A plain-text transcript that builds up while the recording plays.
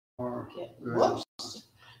Okay. Whoops.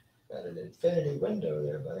 Got an infinity window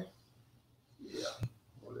there, buddy. Yeah,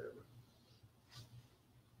 whatever.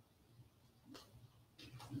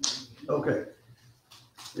 Okay,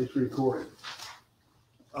 it's recorded.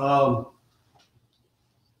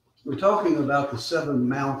 We're talking about the 7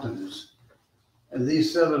 mountains, and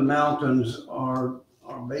these 7 mountains are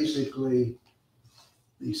basically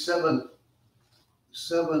the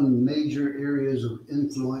seven major areas of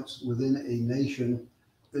influence within a nation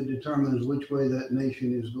that determines which way that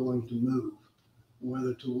nation is going to move,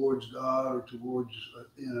 whether towards God or towards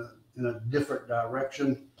in a different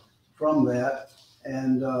direction from that.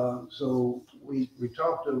 And so we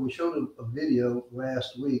showed a video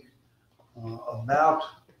last week about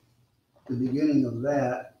the beginning of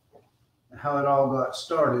that, how it all got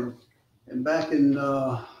started. And back in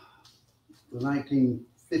the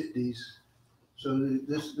 1950s, so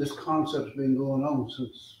this concept's been going on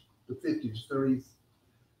since the 50s, 30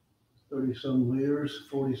 some years,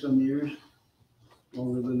 40 some years,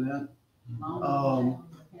 longer than that.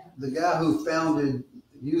 The guy who founded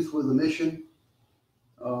Youth with a Mission,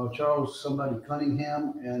 Charles somebody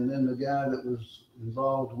Cunningham, and then the guy that was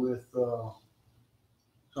involved with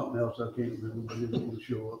something else I can't remember, but it didn't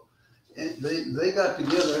show up. And they got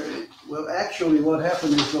together. Well, actually what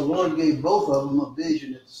happened is the Lord gave both of them a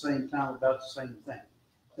vision at the same time about the same thing,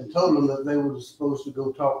 and told them that they were supposed to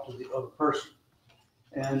go talk to the other person.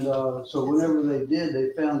 And so whenever they did,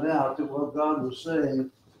 they found out that what God was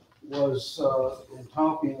saying was in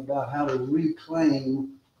talking about how to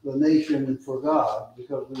reclaim the nation for God,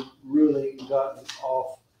 because we've really gotten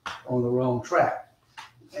off on the wrong track,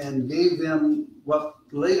 and gave them what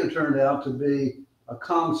later turned out to be a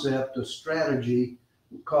concept, a strategy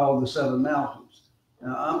called the 7 mountains.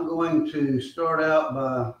 Now I'm going to start out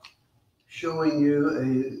by showing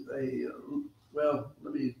you well,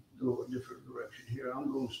 let me go a different direction here.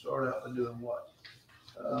 I'm going to start out by doing what?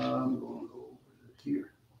 I'm going to go over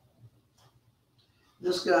here.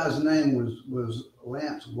 This guy's name was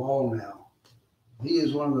Lance Wallnau. He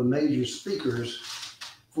is one of the major speakers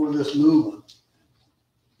for this movement.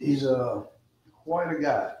 He's quite a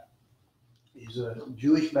guy. He's a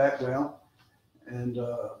Jewish background, and he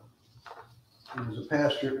was a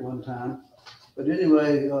pastor at one time. But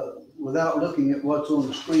anyway, without looking at what's on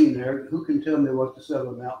the screen there, who can tell me what the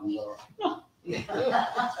 7 mountains are?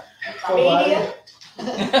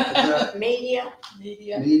 Media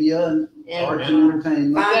and arts and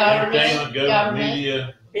entertainment. Entertainment, government,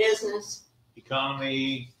 media, business,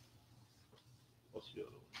 economy. What's the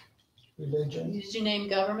other one? Religion. Did you name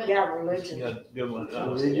government? yeah, religion. Yeah, government.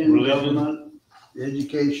 Religion, government,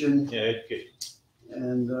 education. Yeah, education.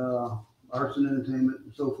 And arts and entertainment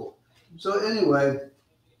and so forth. So anyway,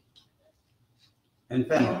 and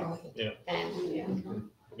family. Yeah. Family, yeah.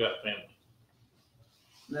 Forgot family.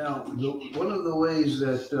 Now, one of the ways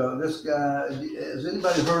that this guy, has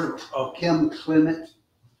anybody heard of Kim Clement?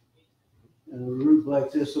 In a group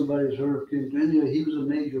like this, somebody's heard of Kim Clement. He was a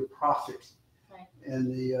major prophet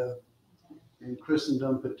in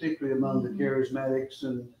Christendom, particularly among the charismatics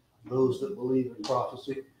and those that believe in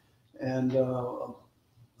prophecy, and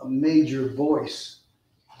a major voice.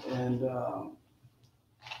 And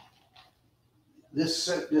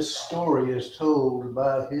this story is told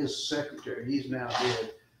by his secretary. He's now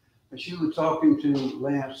dead. And she was talking to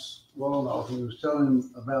Lance Wallnau, who was telling him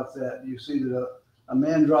about that. You see that a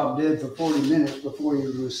man dropped dead for 40 minutes before he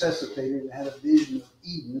was resuscitated and had a vision of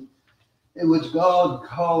Eden, in which God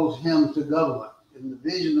calls him to government. In the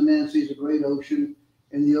vision, the man sees a great ocean,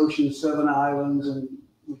 in the ocean 7 islands, and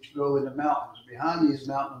which grow into mountains. Behind these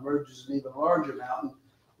mountains emerges an even larger mountain,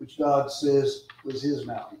 which God says was his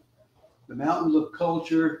mountain. The mountains of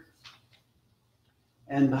culture,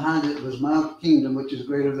 and behind it was my kingdom, which is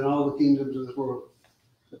greater than all the kingdoms of this world.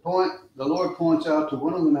 The Lord points out to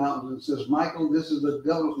one of the mountains and says, Michael, this is the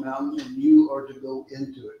devil's mountain, and you are to go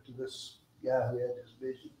into it, to this guy who had this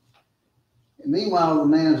vision. And meanwhile, the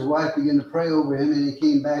man's wife began to pray over him, and he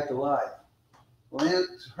came back to life.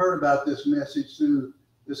 Lance heard about this message through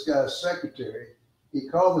this guy's secretary. He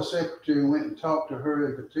called the secretary and went and talked to her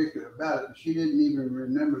in particular about it, and she didn't even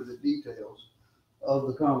remember the details of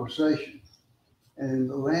the conversation.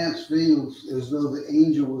 And Lance feels as though the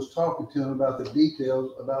angel was talking to him about the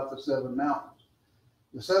details about the 7 mountains.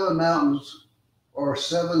 The 7 mountains are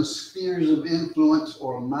 7 spheres of influence,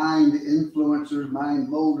 or mind influencers, mind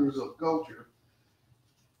molders of culture,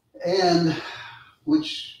 and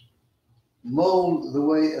which mold the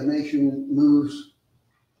way a nation moves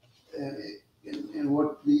and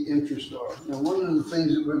what the interests are. Now, one of the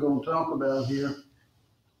things that we're going to talk about here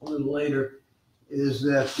a little later is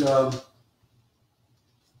that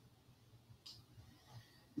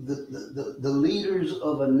the leaders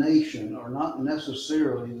of a nation are not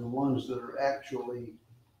necessarily the ones that are actually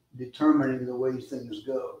determining the way things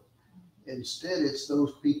go. Instead, it's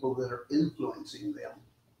those people that are influencing them.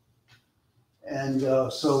 And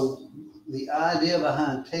so the idea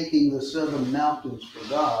behind taking the 7 mountains for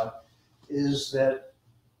God is that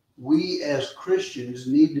we as Christians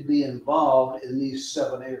need to be involved in these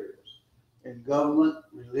 7 areas: in government,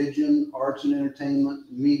 religion, arts and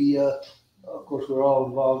entertainment, media. Of course, we're all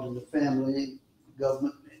involved in the family,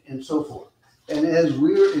 government, and so forth. And as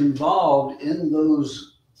we're involved in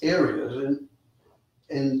those areas,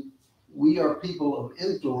 and we are people of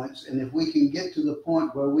influence, and if we can get to the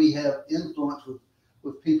point where we have influence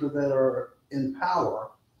with people that are in power,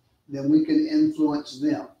 then we can influence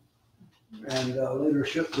them. And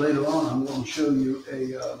later on, I'm going to show you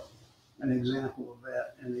an example of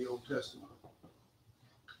that in the Old Testament.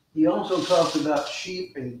 He also talks about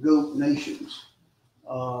sheep and goat nations.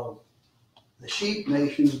 The sheep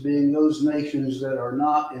nations being those nations that are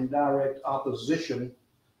not in direct opposition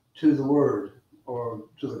to the word or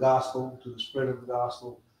to the gospel, to the spread of the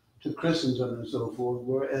gospel, to Christendom and so forth,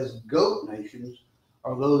 whereas goat nations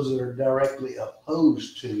are those that are directly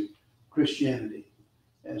opposed to Christianity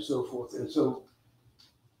and so forth. And so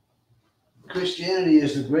Christianity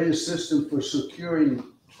is the greatest system for securing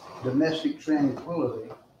domestic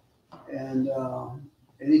tranquility. And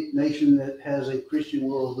any nation that has a Christian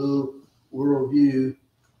worldview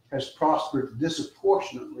has prospered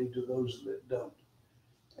disproportionately to those that don't.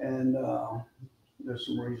 And there's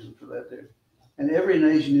some reason for that there. And every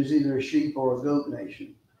nation is either a sheep or a goat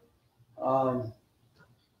nation.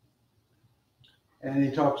 And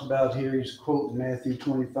he talks about here, he's quoting Matthew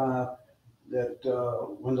 25, that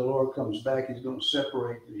when the Lord comes back, he's going to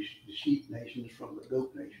separate the sheep nations from the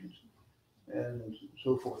goat nations, and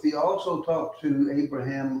so forth. He also talked to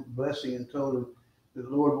Abraham, blessing, and told him that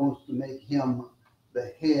the Lord wants to make him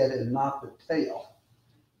the head and not the tail.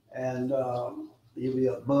 And he'll be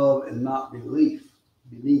above and not beneath.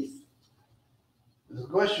 The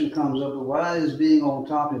question comes up, why is being on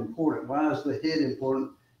top important? Why is the head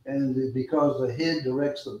important? And because the head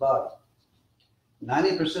directs the body.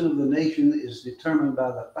 90% of the nation is determined by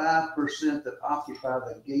the 5% that occupy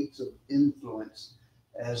the gates of influence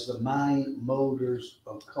as the mind molders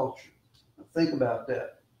of culture. Now think about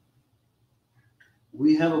that.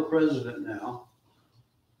 We have a president now.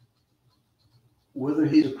 Whether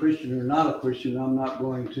he's a Christian or not a Christian, I'm not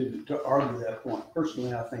going to argue that point.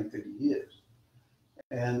 Personally, I think that he is.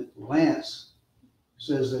 And Lance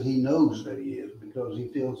says that he knows that he is because he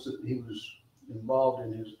feels that he was involved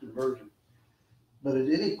in his conversion. But at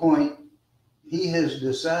any point, he has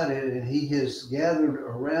decided and he has gathered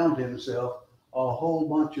around himself a whole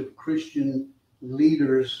bunch of Christian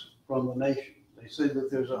leaders from the nation. They say that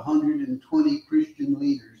there's 120 Christian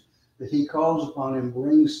leaders that he calls upon and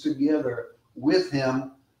brings together with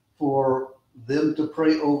him for them to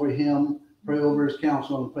pray over him, pray over his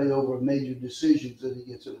counsel, and pray over major decisions that he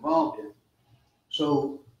gets involved in.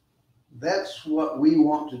 So that's what we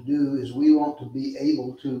want to do, is we want to be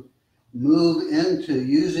able to move into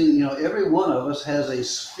using, every one of us has a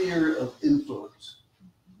sphere of influence.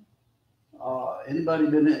 Anybody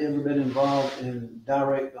ever been involved in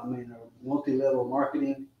multi-level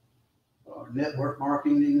marketing or network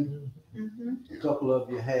marketing? Mm-hmm. A couple of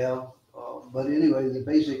you have. But anyway, the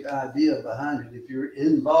basic idea behind it, if you're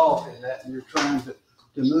involved in that and you're trying to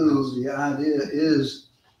move, the idea is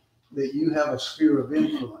that you have a sphere of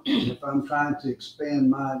influence. And if I'm trying to expand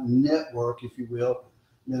my network, if you will,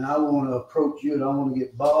 then I want to approach you and I want to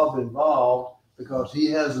get Bob involved because he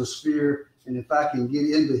has a sphere. And if I can get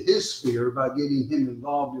into his sphere by getting him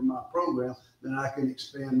involved in my program, then I can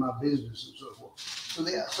expand my business and so forth. So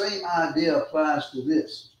the same idea applies to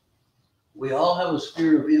this. We all have a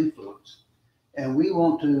sphere of influence, and we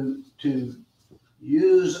want to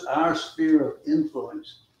use our sphere of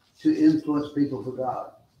influence to influence people for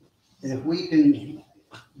God. And if we can,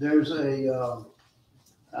 there's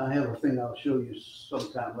I have a thing I'll show you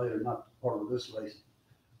sometime later, not part of this lesson.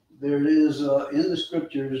 There is, in the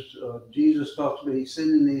scriptures, Jesus talks about, he's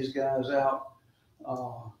sending these guys out,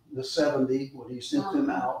 the 70, when he sent them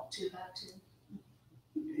out. 2 by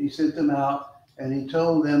 2. He sent them out, and he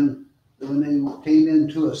told them that when they came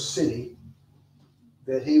into a city,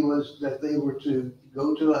 that they were to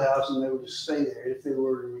go to a house and they were to stay there. If they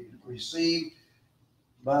were received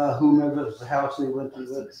by whomever the house they went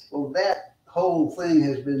to. Well, that whole thing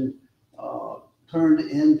has been turned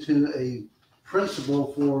into a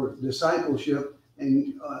principle for discipleship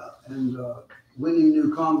and winning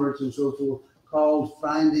new converts and so forth, called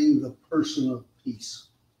finding the person of peace.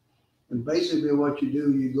 And basically what you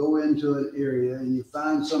do, you go into an area and you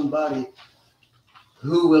find somebody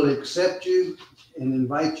who will accept you and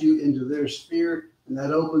invite you into their sphere, and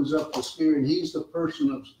that opens up the sphere, and he's the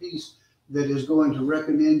person of peace that is going to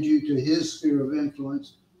recommend you to his sphere of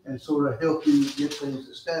influence and sort of help you get things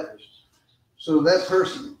established. So that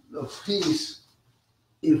person of peace,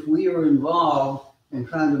 if we are involved in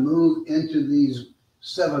trying to move into these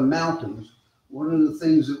 7 mountains, one of the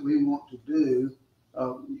things that we want to do,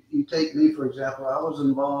 you take me, for example, I was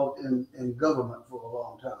involved in government for a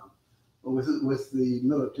long time with the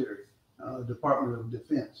military, Department of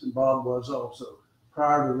Defense, and Bob was also.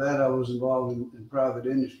 Prior to that, I was involved in private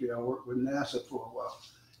industry. I worked with NASA for a while.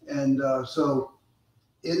 And so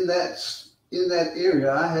in that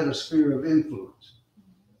area, I had a sphere of influence.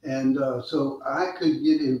 And so I could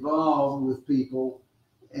get involved with people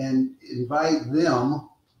and invite them.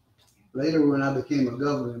 Later, when I became a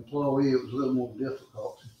government employee, it was a little more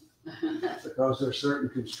difficult because there are certain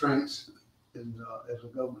constraints as a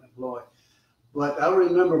government employee. But I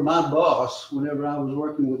remember my boss, whenever I was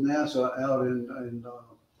working with NASA out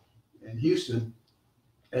in Houston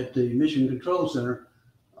at the Mission Control Center,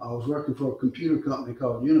 I was working for a computer company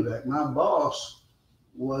called Univac. My boss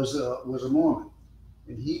was a Mormon,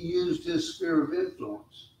 and he used his sphere of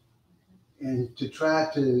influence and to try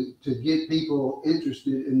to get people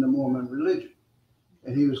interested in the Mormon religion.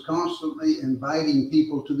 And he was constantly inviting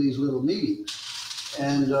people to these little meetings.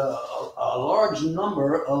 And a large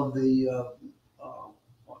number of the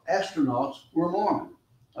astronauts were Mormon.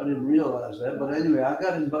 I didn't realize that, but anyway,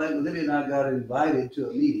 Libby and I got invited to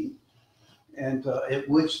a meeting, and at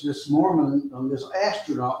which this Mormon, this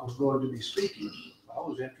astronaut was going to be speaking. I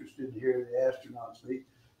was interested in hearing the astronaut speak.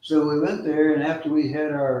 So we went there, and after we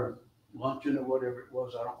had our luncheon or whatever it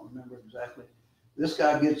was, I don't remember exactly, this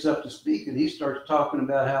guy gets up to speak, and he starts talking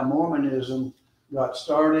about how Mormonism got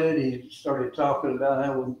started. He started talking about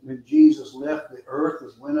how when Jesus left the earth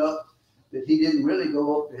and went up, that he didn't really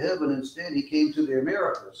go up to heaven. Instead, he came to the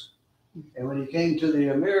Americas. And when he came to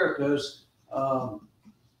the Americas, the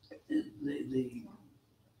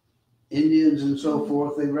Indians and so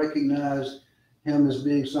forth, they recognized him as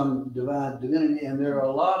being some divine divinity. And there are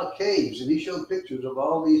a lot of caves. And he showed pictures of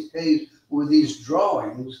all these caves with these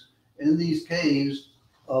drawings in these caves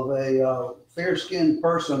of a fair-skinned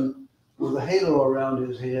person with a halo around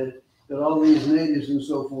his head that all these natives and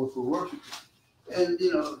so forth were worshiping. And,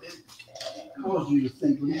 it caused you to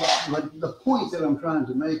think, but the point that I'm trying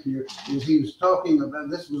to make here is he was talking about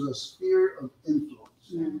this was a sphere of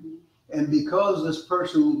influence. Mm-hmm. And because this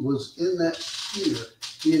person was in that sphere,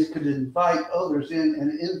 he could invite others in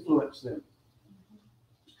and influence them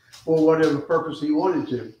for whatever purpose he wanted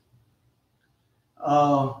to.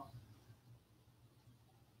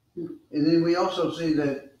 And then we also see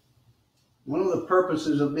that one of the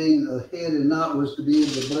purposes of being a head and not was to be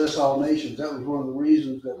able to bless all nations. That was one of the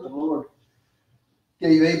reasons that the Lord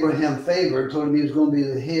gave Abraham favor and told him he was going to be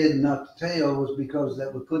the head and not the tail, was because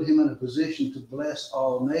that would put him in a position to bless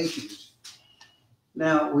all nations.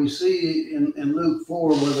 Now, we see in Luke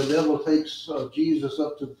 4 where the devil takes Jesus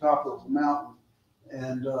up to the top of the mountain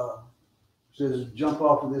and says, jump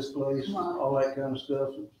off of this place, and all that kind of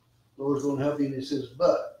stuff. And the Lord's going to help you. And he says,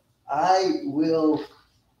 but I will.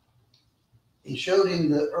 He showed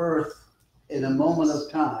him the earth in a moment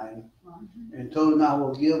of time and told him, I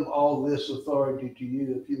will give all this authority to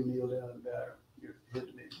you if you kneel down and bow your head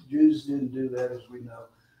to me. Jews didn't do that, as we know.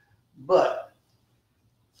 But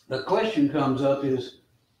the question comes up is,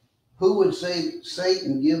 who would say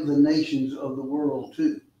Satan give the nations of the world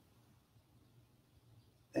to?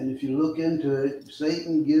 And if you look into it,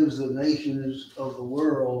 Satan gives the nations of the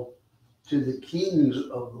world to the kings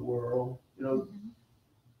of the world.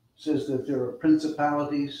 Says that there are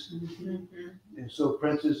principalities, and so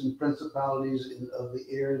princes and principalities of the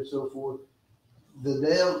air and so forth.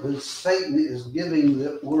 Satan is giving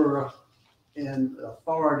the world and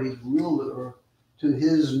authority to rule the earth to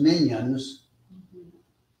his minions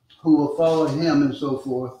who will follow him and so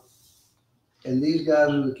forth. And these guys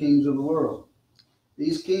are the kings of the world.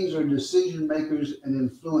 These kings are decision makers and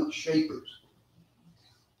influence shapers.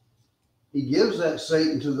 He gives that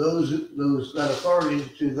Satan to that authority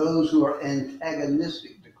to those who are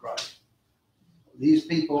antagonistic to Christ. These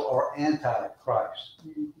people are anti-Christ.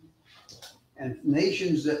 And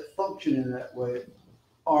nations that function in that way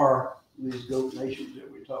are these goat nations that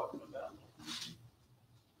we're talking about.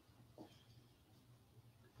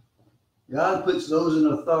 God puts those in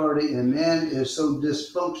authority, and man is so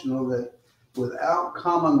dysfunctional that without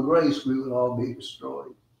common grace, we would all be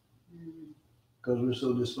destroyed. Because we're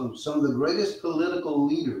so dysfunctional. Some of the greatest political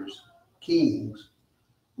leaders, kings,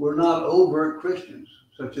 were not overt Christians.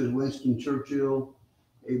 such as Winston Churchill,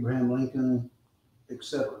 Abraham Lincoln,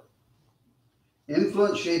 etc.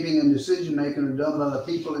 Influence, shaping, and decision making are done by the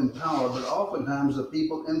people in power, but oftentimes the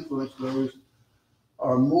people influenced those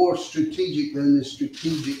are more strategic than the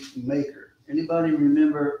strategic maker. Anybody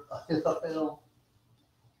remember Ahithophel?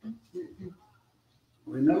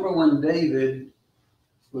 Remember when David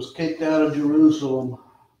was kicked out of Jerusalem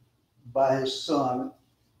by his son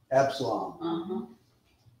Absalom? Uh-huh.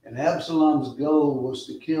 And Absalom's goal was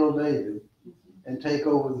to kill David and take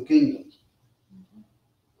over the kingdom.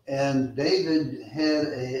 And David had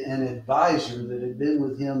an advisor that had been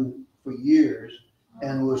with him for years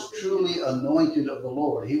and was truly anointed of the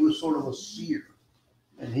Lord. He was sort of a seer,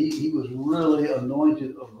 and he was really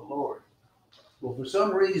anointed of the Lord. Well, for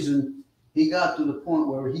some reason, he got to the point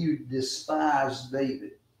where he despised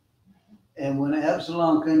David. And when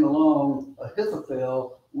Absalom came along,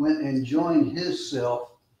 Ahithophel went and joined himself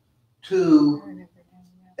to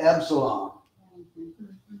Absalom.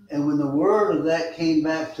 And when the word of that came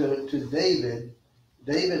back to David,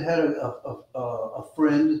 David had a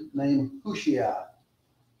friend named Hushai.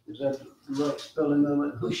 Is that the right spelling of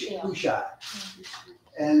it? Hushai.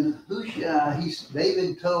 And Hushai,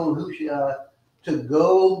 David told Hushai to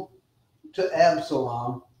go to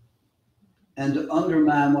Absalom and to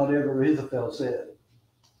undermine whatever Ahithophel said.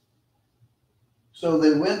 So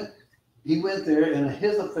he went there, and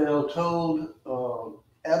Ahithophel told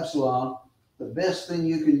Absalom, the best thing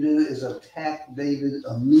you can do is attack David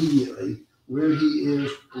immediately where he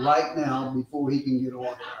is right now before he can get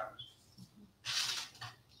organized.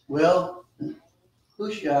 Well,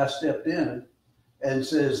 Hushai stepped in and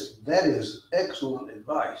says, that is excellent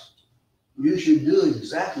advice. You should do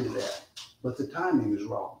exactly that, but the timing is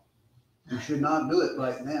wrong. You should not do it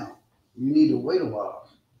right now. You need to wait a while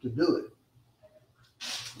to do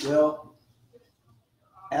it. Well,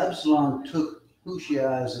 Absalom took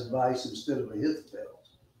Hushai's advice instead of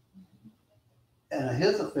Ahithophel's. And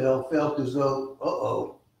Ahithophel felt as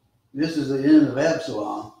though, this is the end of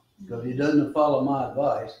Absalom, because he doesn't follow my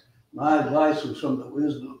advice. My advice was from the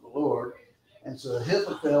wisdom of the Lord. And so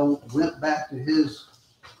Ahithophel went back to his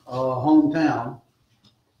hometown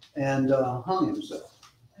and hung himself.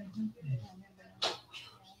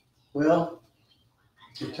 Well,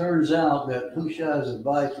 it turns out that Hushai's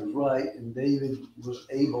advice was right, and David was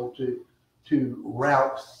able to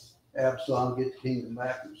rout Absalom, get the kingdom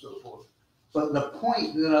back, and so forth. But the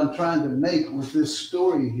point that I'm trying to make with this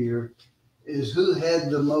story here is who had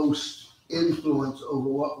the most influence over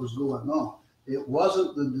what was going on. It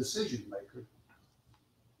wasn't the decision maker,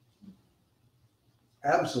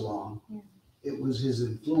 Absalom. It was his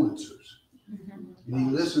influencers. And he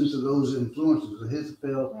listened to those influencers,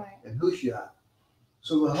 Ahithophel and Hushai.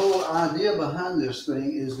 So the whole idea behind this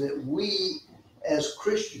thing is that we as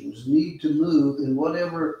Christians need to move in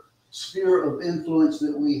whatever sphere of influence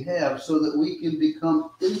that we have so that we can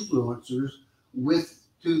become influencers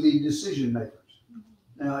to the decision makers.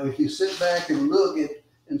 Now, if you sit back and look at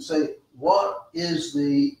and say, what is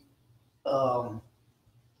the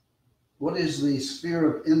sphere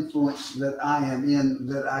of influence that I am in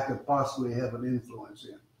that I could possibly have an influence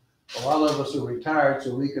in? A lot of us are retired,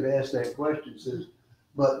 so we could ask that question.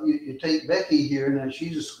 But you take Becky here, now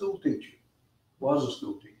she's a school teacher, was a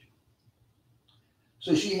school teacher.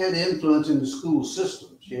 So she had influence in the school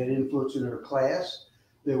system. She had influence in her class.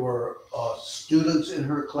 There were students in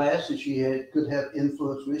her class that she could have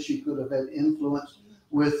influence with. She could have had influence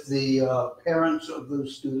with the parents of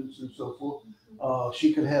those students and so forth.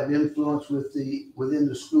 She could have influence within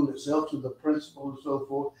the school itself, with the principal and so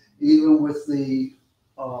forth, even with the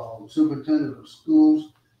superintendent of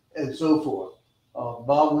schools and so forth.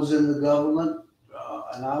 Bob was in the government,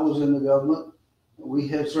 and I was in the government. We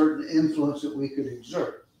had certain influence that we could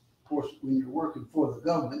exert. Of course, when you're working for the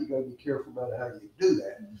government, you got to be careful about how you do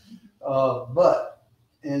that.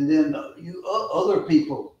 And then other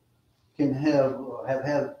people can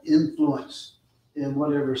have influence in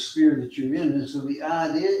whatever sphere that you're in. And so the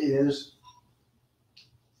idea is,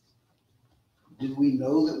 did we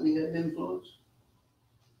know that we had influence?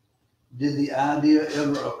 Did the idea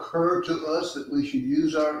ever occur to us that we should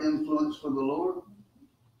use our influence for the Lord?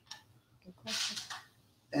 Good question.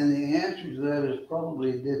 And the answer to that is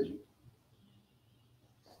probably it didn't.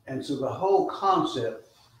 And so the whole concept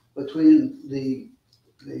between the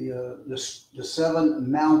seven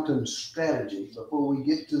mountain strategy, before we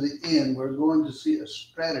get to the end, we're going to see a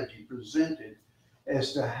strategy presented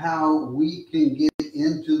as to how we can get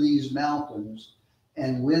into these mountains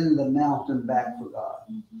and win the mountain back for God.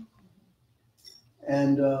 Mm-hmm.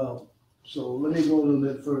 And so let me go a little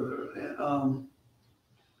bit further.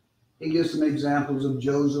 He gives some examples of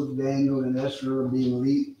Joseph, Daniel, and Esther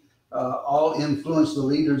being all influenced the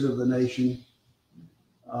leaders of the nation.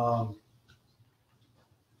 For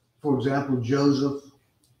example, Joseph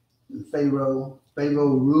and Pharaoh.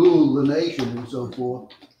 Pharaoh ruled the nation and so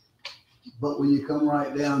forth. But when you come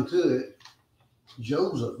right down to it,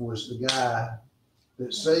 Joseph was the guy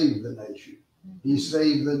that saved the nation. He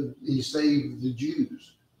saved the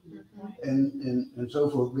Jews and so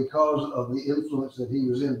forth because of the influence that he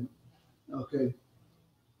was in. Okay.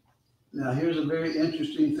 Now here's a very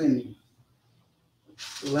interesting thing.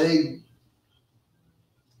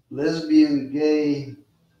 Lesbian, gay,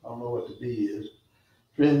 I don't know what the B is,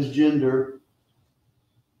 transgender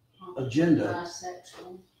agenda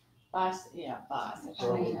Bisexual. So-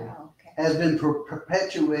 Oh, okay. has been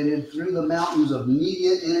perpetuated through the mountains of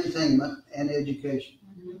media, entertainment, and education.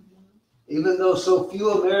 Even though so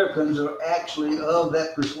few Americans are actually of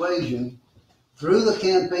that persuasion, through the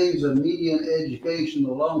campaigns of media and education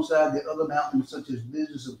alongside the other mountains such as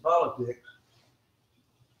business and politics,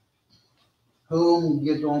 whom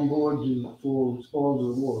get on board for spoils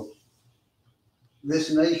of the war.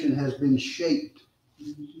 This nation has been shaped.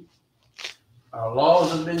 Our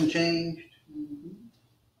laws have been changed.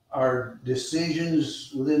 Our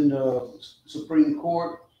decisions within the Supreme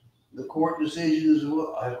Court, the court decisions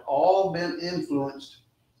have all been influenced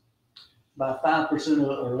by 5%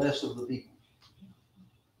 or less of the people.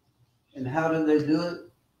 And how did they do it?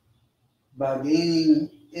 By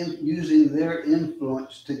using their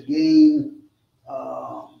influence to gain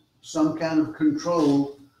some kind of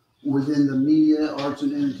control within the media, arts,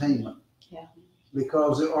 and entertainment. Yeah.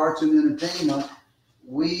 Because the arts and entertainment,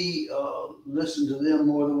 we listen to them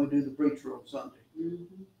more than we do the preacher on Sunday.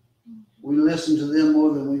 We listen to them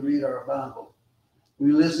more than we read our Bible.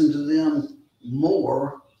 We listen to them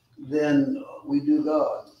more than we do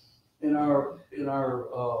God. In our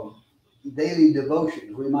daily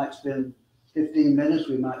devotions, we might spend 15 minutes,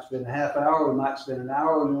 we might spend a half hour, we might spend an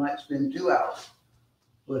hour, we might spend 2 hours.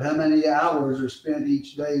 But how many hours are spent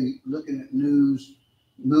each day looking at news,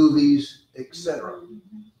 movies, etc.?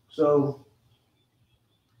 So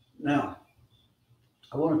now,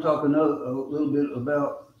 I want to talk a little bit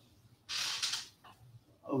about,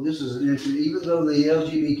 this is an interesting, even though the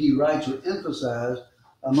LGBT rights are emphasized,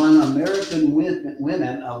 among American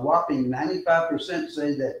women, a whopping 95%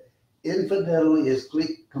 say that infidelity is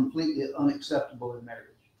completely unacceptable in marriage.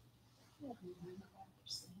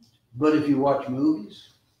 But if you watch movies,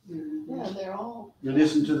 Yeah, they're all. you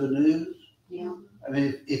listen to the news, Yeah. I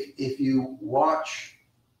mean, if you watch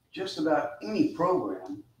just about any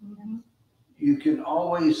program, you can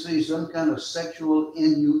always see some kind of sexual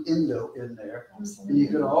innuendo in there. And you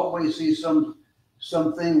can always see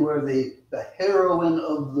something where the heroine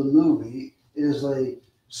of the movie is a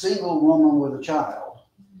single woman with a child.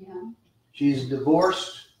 Yeah. She's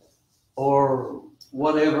divorced or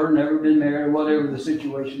whatever, never been married, whatever the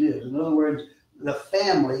situation is. In other words, the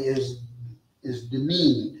family is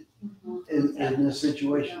demeaned in this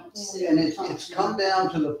situation. And it's come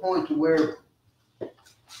down to the point to where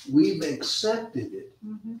we've accepted it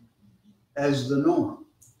as the norm.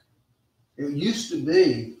 It used to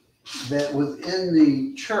be that within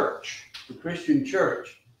the church, the Christian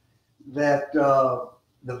church, that the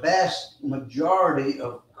vast majority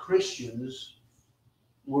of Christians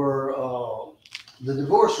were, the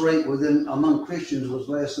divorce rate among Christians was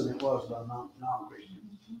less than it was by non-Christians.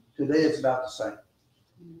 Today it's about the same.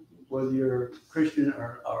 Whether you're Christian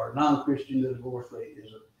or non-Christian, the divorce rate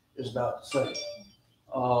is about the same.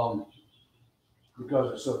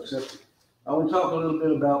 Because it's so accepted. I want to talk a little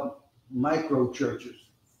bit about micro churches.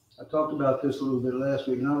 I talked about this a little bit last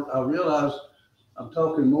week, and I realized I'm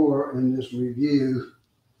talking more in this review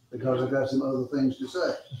because I got some other things to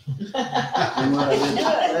say than what I did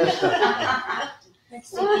last time.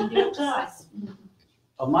 Next thing you do it twice.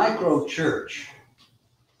 A micro church.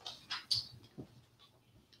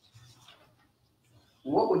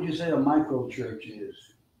 What would you say a micro church is?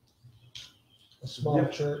 A small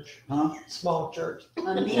church. Huh? Small church. A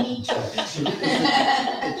mini church. It's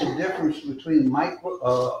a difference between macro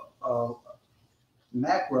or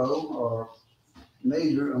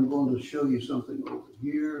major. I'm going to show you something over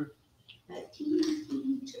here. A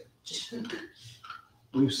teeny church.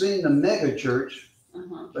 We've seen the mega church,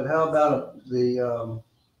 but how about a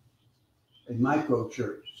micro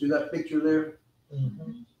church? See that picture there?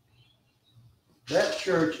 Mm-hmm. That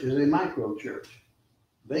church is a micro church.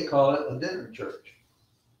 They call it a dinner church.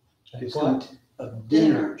 It's What? a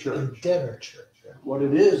dinner A church. dinner church. Yeah. What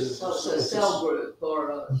it is So it's a cell group or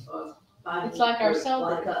a Bible It's like our group cell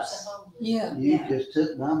like groups. us. Yeah. you just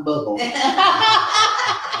took my bubble.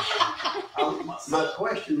 my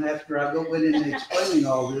question after I go in and explaining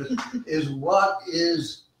all this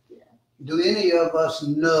is do any of us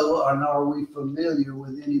know and are we familiar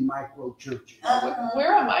with any micro churches?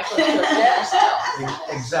 We're a micro church, yes.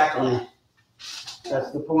 Exactly.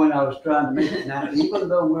 That's the point I was trying to make. Now, even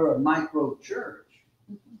though we're a micro church,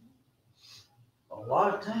 a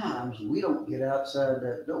lot of times we don't get outside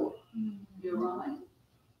that door. You're right.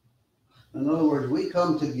 In other words, we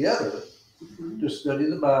come together to study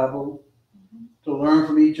the Bible, to learn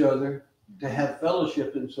from each other, to have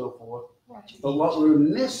fellowship and so forth. But what we're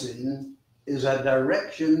missing is a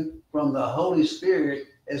direction from the Holy Spirit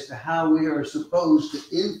as to how we are supposed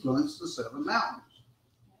to influence the seven mountains.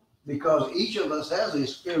 Because each of us has a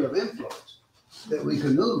sphere of influence that we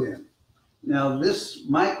can move in. Now, this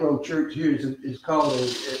micro church here is called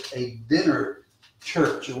a dinner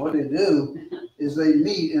church. And what they do is they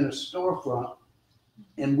meet in a storefront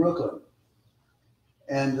in Brooklyn.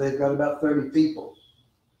 And they've got about 30 people.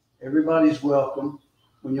 Everybody's welcome.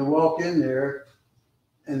 When you walk in there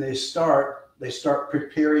and they start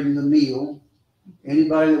preparing the meal.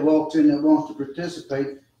 Anybody that walks in that wants to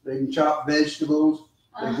participate, they can chop vegetables,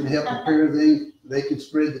 they can help prepare things, they can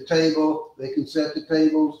spread the table, they can set the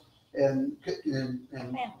tables and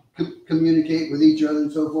communicate with each other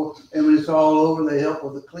and so forth. And when it's all over, they help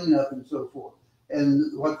with the cleanup and so forth.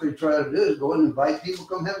 And what they try to do is go and invite people to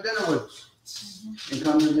come have dinner with us and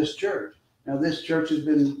come to this church. Now, this church has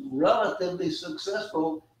been relatively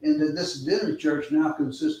successful in that this dinner church now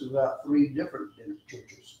consists of about 3 different dinner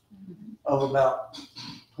churches of about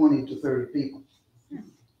 20 to 30 people.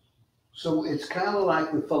 So it's kind of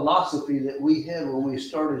like the philosophy that we had when we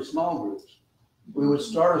started small groups. We would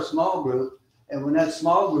start a small group, and when that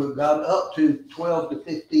small group got up to 12 to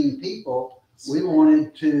 15 people, we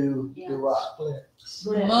wanted to do what?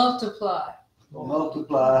 Split. Multiply.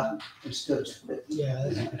 Multiply instead of split. Yeah.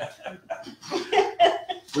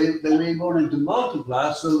 We wanted to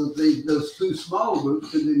multiply so that those 2 small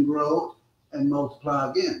groups could then grow and multiply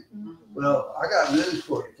again. Well, I got news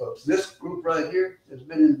for you folks. This group right here has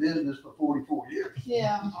been in business for 44 years.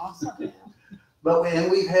 Yeah, awesome. But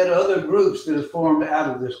we've had other groups that have formed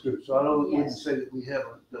out of this group. So I wouldn't Yes. say that we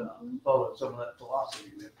haven't followed some of that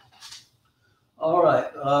philosophy there. All right,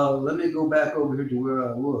 let me go back over here to where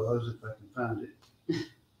I was, if I can find it.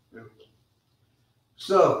 There we go.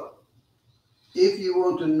 So, if you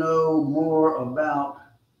want to know more about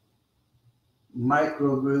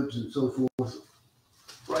micro groups and so forth,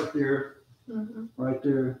 right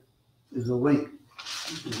there is a link.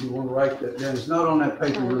 If you want to write that down, it's not on that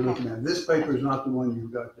paper you're looking at. This paper is not the one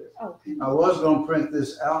you've got there. Okay. I was going to print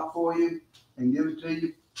this out for you and give it to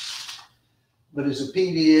you, but it's a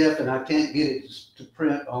PDF and I can't get it to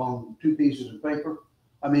print on 2 pieces of paper.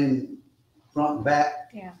 I mean, front and back.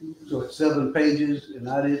 Yeah. So it's 7 pages and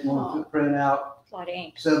I didn't want to print out A lot of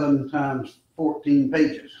ink. 7 times 14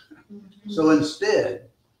 pages. So instead,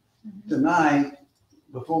 tonight,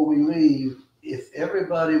 before we leave, if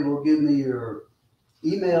everybody will give me your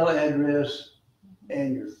email address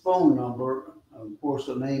and your phone number, of course,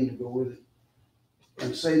 a name to go with it,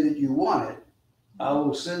 and say that you want it, I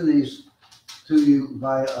will send these to you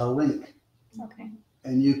via a link. Okay,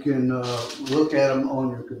 And you can look at them on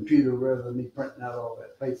your computer rather than me printing out all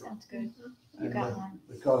that paper. sounds good. You And, got one.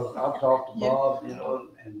 because I've talked to Bob,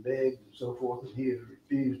 and begged and so forth, and he has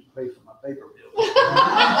refused to pay for my paper bill.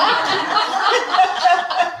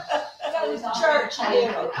 Church,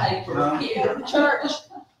 paper Huh? here. Church.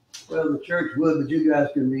 Well, the church would, but you guys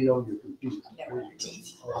can read on your computer. Never mind.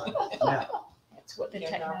 All right. Now, That's what the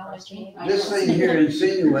technology. this thing here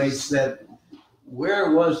insinuates that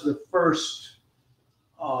where was the first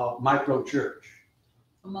micro church?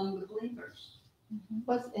 Among the believers.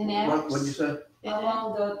 What's in What'd you say?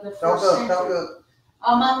 Among the Talk first up, talk century. up.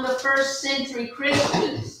 Among the first century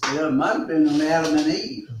Christians. Yeah, it might have been on Adam and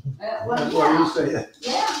Eve. Well, That's what you yeah, said.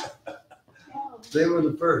 yeah. They were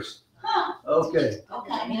the first. Huh, Okay.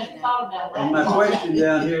 okay, never thought about that. And my question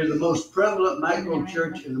down here, the most prevalent micro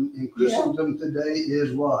church in Christendom today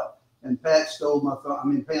is what? And Pam stole my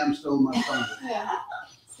thunder. Yeah.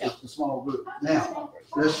 It's a small group. Now,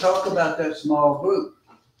 let's talk about that small group.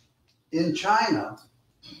 In China,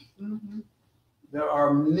 there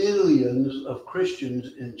are millions of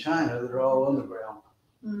Christians in China that are all underground.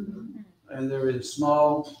 And they're in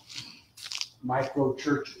small micro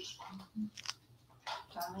churches.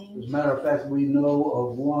 As a matter of fact, we know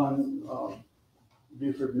of one,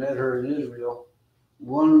 Buford met her in Israel,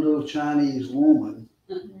 one little Chinese woman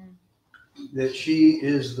that she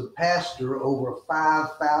is the pastor over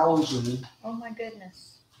 5,000 Oh, my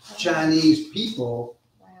goodness. Chinese people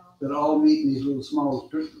Wow. that all meet in these little small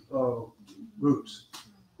groups.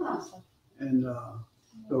 Awesome. And,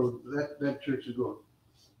 so that church is going.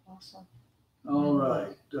 Awesome. All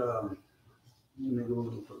right, let me go a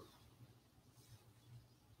little further.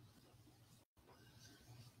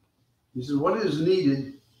 He says, what is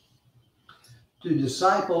needed to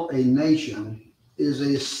disciple a nation is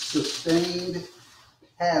a sustained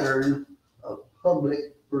pattern of public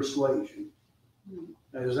persuasion.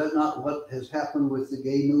 Now, is that not what has happened with the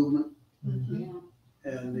gay movement Yeah.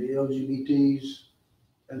 and the LGBTs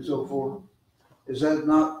and so forth? Is that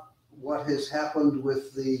not what has happened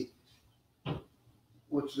with the,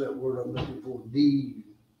 what's that word I'm looking for?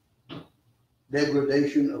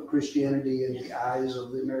 Degradation of Christianity in the eyes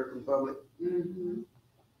of the American public? Mhm.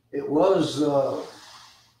 It was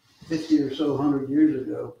 50 or so 100 years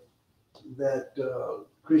ago that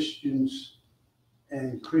Christians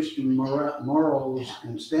and Christian morals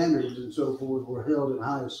and standards and so forth were held in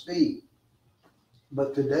high esteem.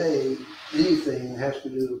 But today, anything that has to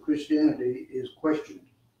do with Christianity is questioned,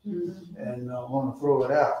 and I want to throw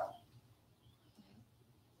it out.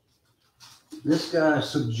 This guy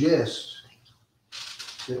suggests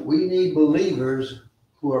that we need believers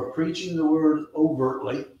who are preaching the word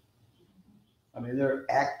overtly. I mean, they're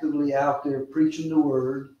actively out there preaching the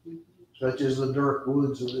word, such as the Dirk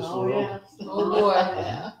Woods of this Oh, world. yeah. Oh,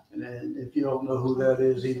 boy. And then if you don't know who that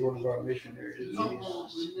is, he's one of our missionaries.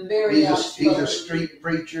 Very He's a outspoken. street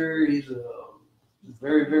preacher. He's a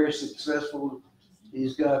very, very successful.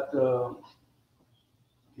 He's got,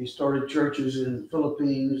 he started churches in the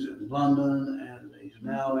Philippines and London, and he's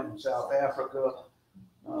now in South Africa.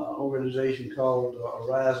 Organization called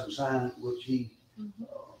Arise and Shine, which he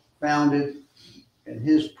founded. And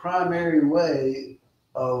his primary way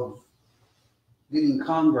of getting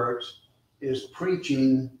converts is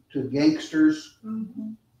preaching to gangsters,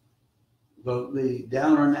 the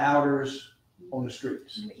downer and outers on the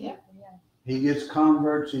streets. Yeah. He gets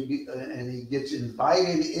converts, and he gets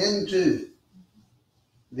invited into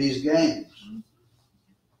these gangs,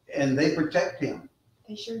 and they protect him.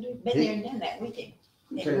 They sure do. Been there and done that with him.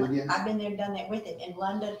 Say it again. I've been there and done that with him in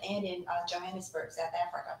London and in Johannesburg, South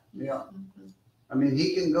Africa. Yeah. I mean,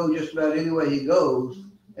 he can go just about any way he goes,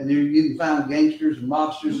 and there you can find gangsters and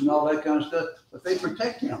mobsters and all that kind of stuff, but they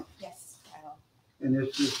protect him. Yes. And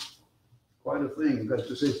it's just quite a thing,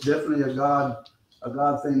 because it's definitely a God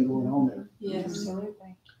thing going on there. Yes.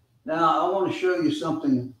 Absolutely. Now, I want to show you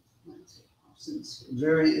something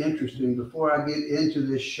very interesting. Before I get into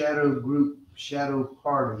this shadow group, shadow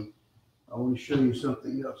party, I want to show you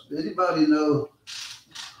something else. Does anybody know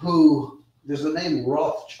who, does the name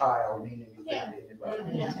Rothschild mean anything to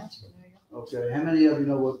anybody? Yeah. Sounds familiar. Okay, how many of you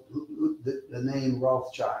know what who the name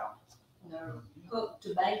Rothschild? Hooked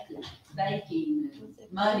to baking,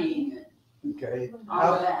 money. Okay,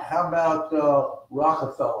 All that. how about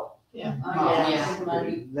Rockefeller? Oh, yeah,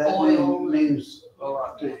 money, That oil. means a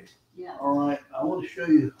lot to you. Yeah. All right, I want to show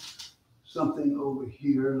you something over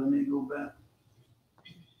here. Let me go back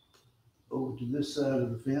over to this side of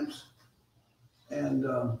the fence. And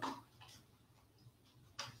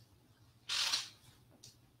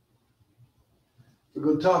we're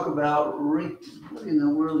going to talk about, what in the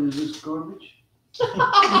world is this garbage?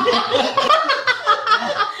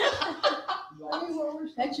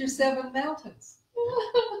 That's your 7 mountains.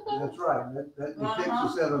 That's right, that depicts the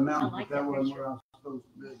 7 mountains, I like but that that wasn't picture. where I was supposed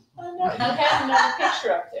to be. I know, you have another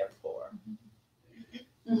picture up there for.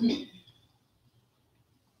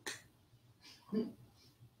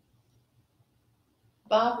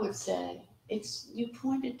 Bob would say, you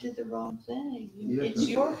pointed to the wrong thing. Yes. It's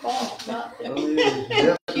your fault, not Oh, the.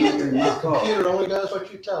 yeah, it's definitely my fault. Computer only does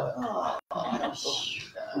what you tell it.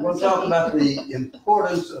 We're going to talk about the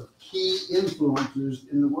importance of key influencers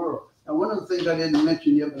in the world. Now, one of the things I didn't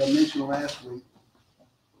mention yet, but I mentioned last week,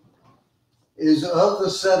 is of the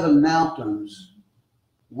 7 mountains,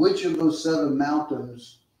 which of those 7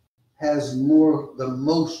 mountains has the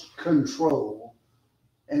most control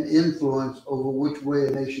and influence over which way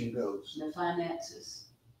a nation goes? The finances,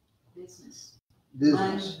 business.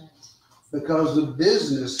 Business. Money. Because the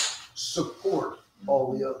business support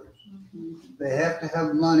all the others. They have to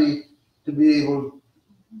have money to be able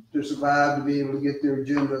to survive, to be able to get their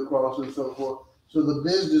agenda across and so forth. So the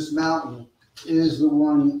business mountain is the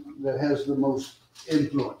one that has the most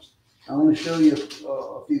influence. I want to show you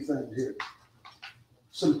a few things here.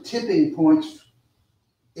 Some tipping points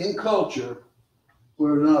in culture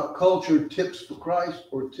where not culture tips for Christ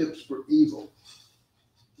or tips for evil.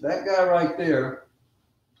 That guy right there,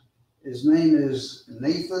 his name is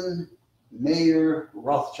Nathan Mayer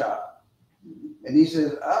Rothschild. And he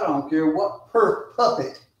says, I don't care what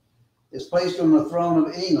puppet is placed on the throne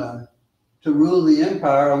of England to rule the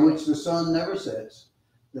empire on which the sun never sets.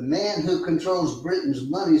 The man who controls Britain's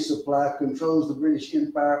money supply controls the British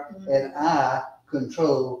Empire, and I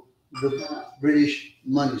control the British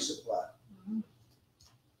money supply.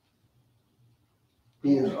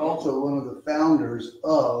 He is also one of the founders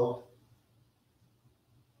of,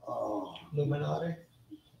 Illuminati.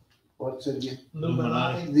 what's it again?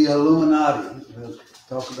 Illuminati. The Illuminati. We'll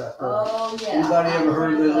talk about that. Oh, yeah. Anybody ever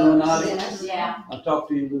heard of the Illuminati? Yes, yeah. I'll talk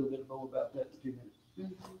to you a little bit more about that in a few minutes.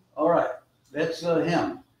 Mhm. All right, that's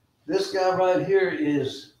him. This guy right here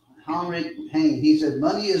is Heinrich Heine. He said,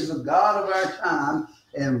 money is the god of our time,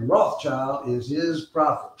 and Rothschild is his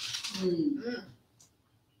prophet. Mm.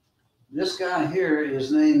 This guy here,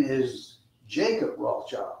 his name is Jacob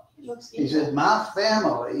Rothschild. He said, my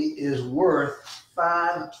family is worth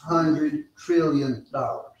 $500 trillion.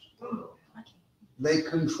 They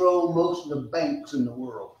control most of the banks in the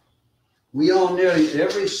world. We own nearly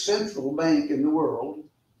every central bank in the world.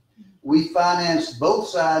 We financed both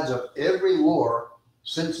sides of every war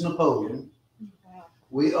since Napoleon.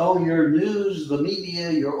 We own your news, the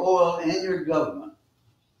media, your oil, and your government.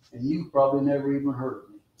 And you've probably never even heard of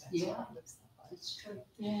me. Yeah, it's true.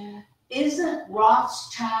 Yeah. Isn't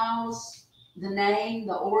Rothschild's the name,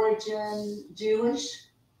 the origin Jewish?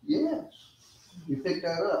 Yes, you picked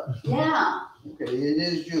that up. Yeah. Okay, it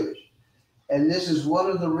is Jewish. And this is one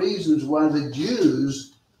of the reasons why the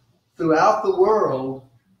Jews throughout the world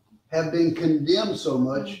have been condemned so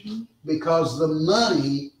much, because the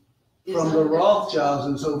money from the Rothschilds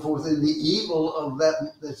and so forth and the evil of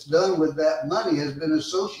that that's done with that money has been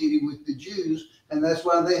associated with the Jews, and that's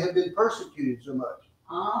why they have been persecuted so much.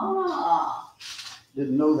 Ah.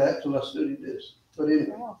 Didn't know that till I studied this. But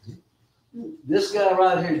anyway, this guy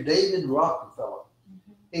right here, David Rockefeller,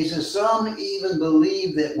 he says, some even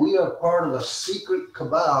believe that we are part of a secret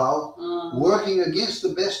cabal working against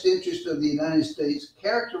the best interest of the United States,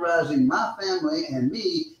 characterizing my family and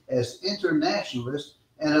me as internationalists,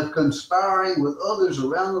 and of conspiring with others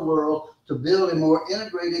around the world to build a more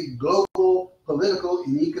integrated global political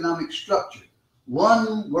and economic structure.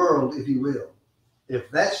 One world, if you will. If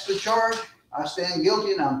that's the charge, I stand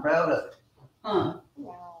guilty and I'm proud of it. Huh.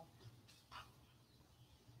 Wow.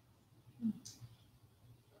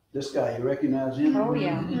 This guy, you recognize him? Oh,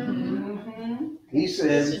 yeah. Mm-hmm. He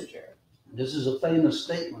said, this is a famous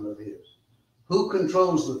statement of his. Who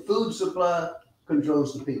controls the food supply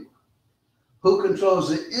controls the people. Who controls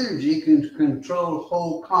the energy can control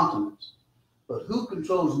whole continents. But who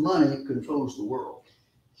controls money controls the world.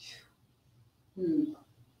 Hmm.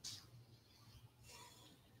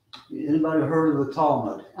 Anybody heard of the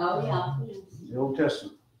Talmud, Oh, yeah. the Old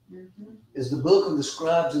Testament? Mhm. Is the book of the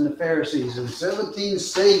scribes and the Pharisees. In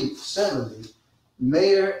 1770,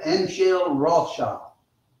 Mayor Amschel Rothschild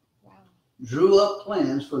drew up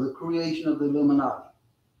plans for the creation of the Illuminati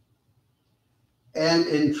and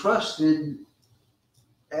entrusted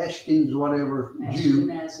Ashkenaz, whatever Jew,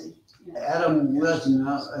 Ashkenazi. Yeah. Adam Wesson,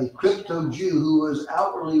 a crypto Jew who was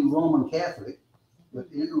outwardly Roman Catholic, but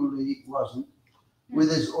inwardly wasn't, with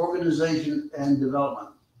its organization and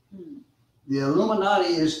development. Hmm. The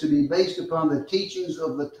Illuminati is to be based upon the teachings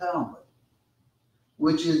of the Talmud,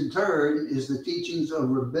 which in turn is the teachings of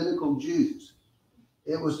rabbinical Jews.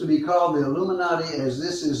 It was to be called the Illuminati, as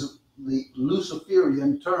this is the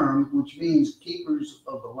Luciferian term, which means keepers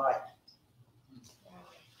of the light.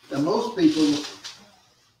 Now, most people,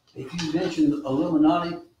 if you mention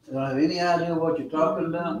Illuminati, they don't have any idea what you're talking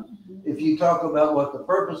about. If you talk about what the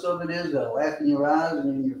purpose of it is, they'll laugh in your eyes and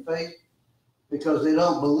in your face, because they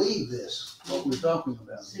don't believe this, what we're talking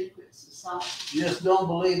about. Secret society. Just don't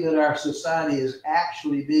believe that our society is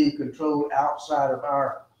actually being controlled outside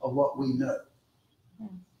of what we know.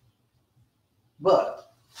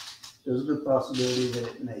 But there's a good possibility that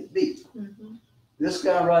it may be. This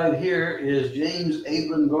guy right here is James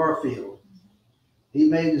Abram Garfield. He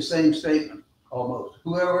made the same statement, almost.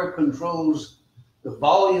 Whoever controls the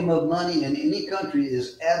volume of money in any country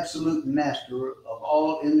is absolute master of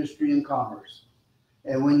all industry and commerce.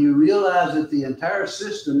 And when you realize that the entire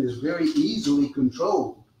system is very easily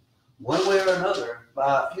controlled, one way or another,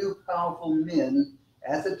 by a few powerful men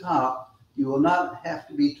at the top, you will not have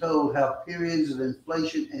to be told how periods of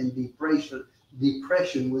inflation and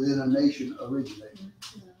depression within a nation originate.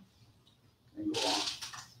 And go on.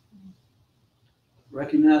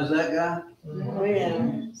 Recognize that guy? Oh,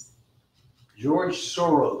 yeah. George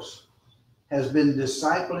Soros has been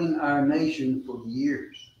discipling our nation for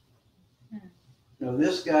years. Now,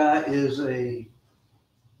 this guy is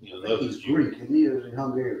he's Greek, and he is a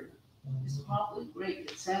Hungarian. It's probably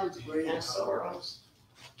Greek. It sounds Greek.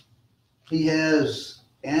 He has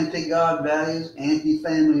anti-God values,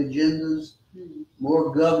 anti-family agendas,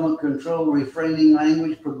 more government control, refraining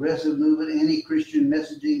language, progressive movement, anti-Christian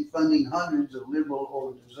messaging, funding hundreds of liberal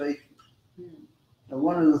organizations. Now,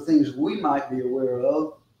 one of the things we might be aware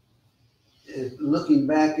of is looking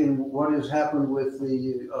back in what has happened with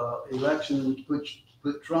the election which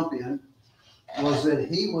put Trump in, was that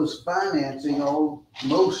he was financing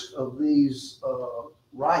most of these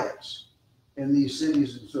riots in these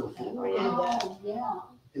cities and so forth. Oh, yeah.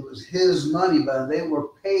 It was his money, but they were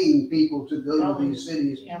paying people to go to these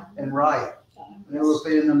cities Yeah. and riot. And they were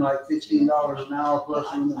paying them like $15 an hour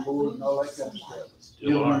plus room and board and all that kind of stuff.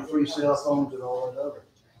 Giving them free cell phones and all that other.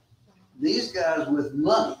 These guys with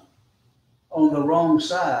money on the wrong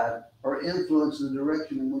side are influencing the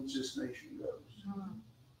direction in which this nation goes.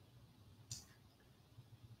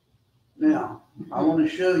 Now, I want to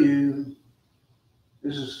show you,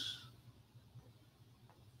 this is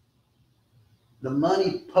the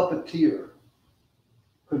money puppeteer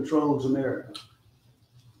controls America.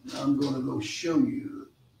 I'm going to go show you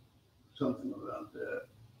something about that.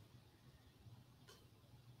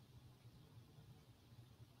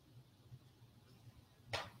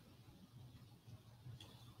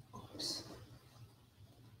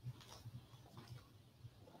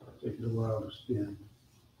 Take it a while to spin.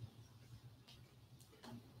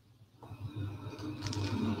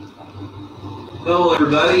 Hello,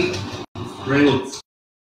 everybody. Reynolds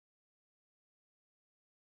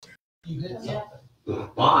You hit something.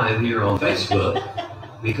 live here on Facebook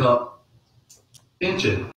because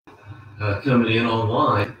attention coming in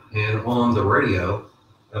online and on the radio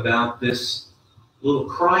about this little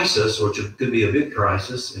crisis, which could be a big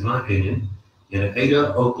crisis, in my opinion, in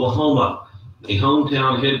Ada, Oklahoma, the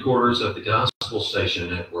hometown headquarters of the Gospel Station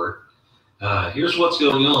Network. Here's what's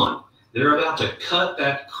going on. They're about to cut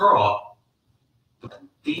that crop.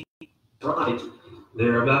 Right.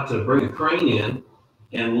 They're about to bring a crane in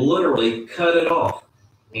and literally cut it off.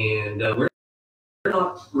 And we're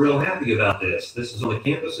not real happy about this. This is on the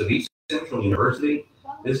campus of East Central University.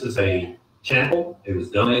 This is a chapel. It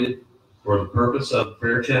was donated for the purpose of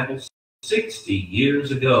prayer chapels 60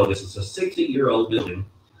 years ago. This is a 60-year-old building.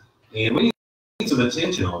 And we need some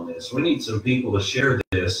attention on this. We need some people to share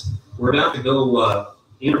this. We're about to go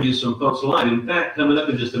interview some folks live. In fact, coming up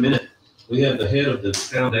in just a minute, we have the head of the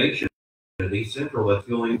foundation at East Central that's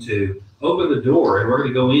going to open the door, and we're going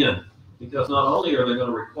to go in, because not only are they going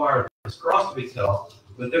to require this cross to be cut off,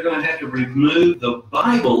 but they're going to have to remove the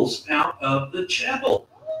Bibles out of the chapel.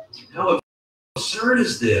 How absurd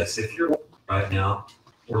is this? If you're right now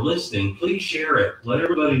or listening, please share it. Let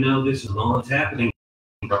everybody know this is all that's happening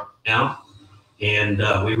right now, and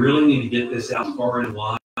we really need to get this out far and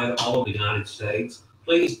wide, all of the United States.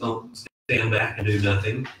 Please don't stand back and do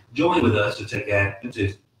nothing. Join with us to take action.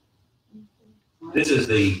 This is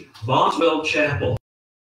the Boswell Chapel.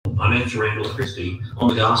 My name's Randall Christie on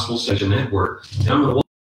the Gospel Station Network. And I'm going to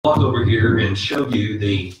walk over here and show you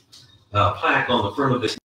the plaque on the front of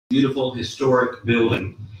this beautiful historic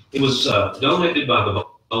building. It was donated by the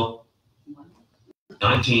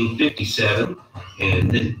 1957,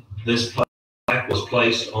 and then this plaque was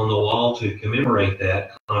placed on the wall to commemorate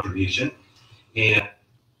that contribution. And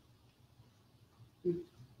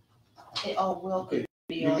It all will be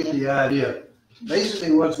You on get there. the idea.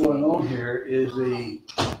 Basically, what's going on here is I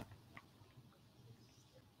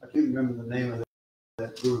can't remember the name of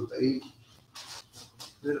that group,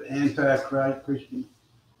 the Anti-Christ Christian,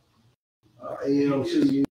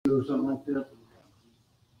 ALCU or something like that.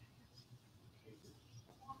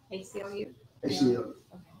 ACLU. ACL.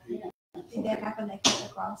 Did that happen? They cut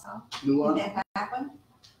the cross off? Do Did what? that happen?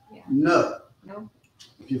 No. No.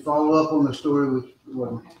 If you follow up on the story, which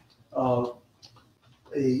was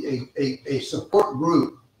a support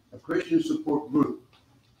group, a Christian support group,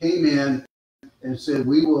 came in and said,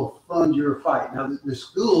 "We will fund your fight." Now, the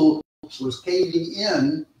school was caving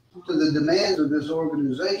in to the demands of this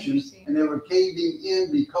organization, and they were caving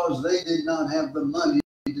in because they did not have the money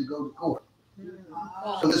to go to court.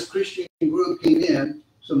 So this Christian group came in,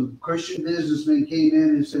 some Christian businessmen came in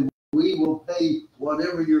and said, "We will pay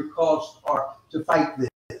whatever your costs are to fight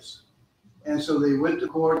this." And so they went to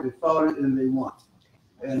court, they fought it, and they won.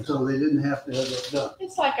 And so they didn't have to have that done.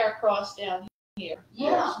 It's like our cross down here.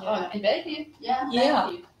 Yeah. Oh, and they did. Yeah, Yeah.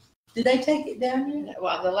 thank you. Did they take it down here?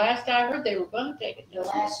 Well, the last I heard, they were going to take it. The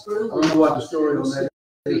last group. I don't know what the story on that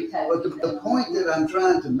is, but the point that I'm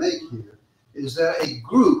trying to make here is that a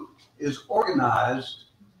group is organized,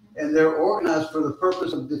 and they're organized for the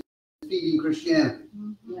purpose of defeating Christianity.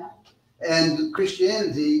 Yeah. And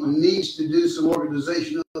Christianity needs to do some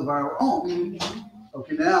organization of our own.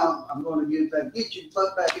 Okay, now I'm going to get your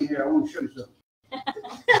butt back in here. I want to show you something.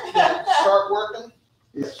 Start working?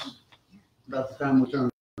 Yes. About to time we turned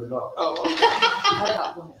it off. I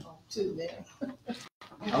got one at home too there.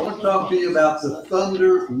 I want to talk to you about the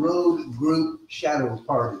Thunder Road Group Shadow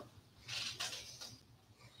Party.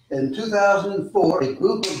 In 2004, a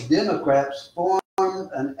group of Democrats formed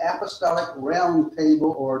an apostolic round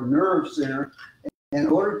table or nerve center in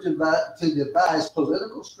order to devise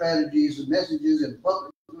political strategies and messages and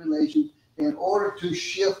public relations in order to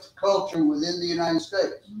shift culture within the United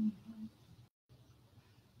States.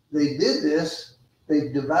 They did this. They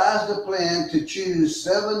devised a plan to choose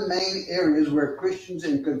 7 main areas where Christians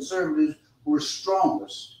and conservatives were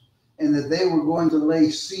strongest, and that they were going to lay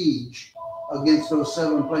siege against those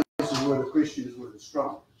 7 places where the Christians were the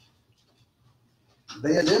strongest.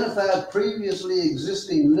 They identified previously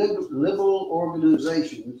existing liberal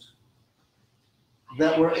organizations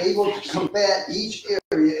that were able to combat each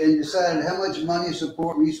area and decided how much money,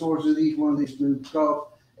 support, resources each one of these groups cost.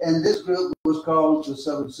 And this group was called the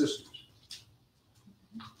Seven Sisters.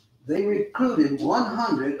 They recruited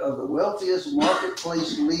 100 of the wealthiest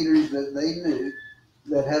marketplace leaders that they knew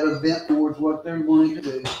that had a bent towards what they wanted to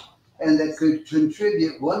do and that could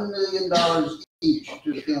contribute $1 million each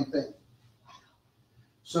to the campaign.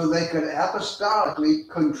 So they could apostolically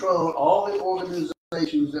control all the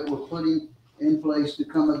organizations that were putting in place to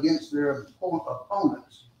come against their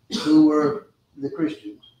opponents, who were the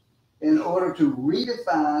Christians, in order to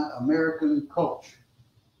redefine American culture.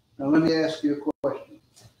 Now let me ask you a question.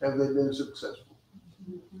 Have they been successful?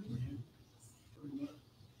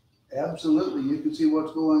 Absolutely. You can see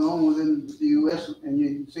what's going on within the U.S. and you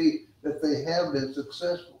can see that they have been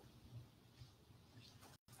successful.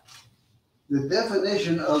 The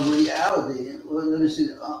definition of reality, well, let me see,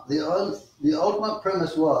 the ultimate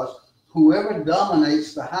premise was whoever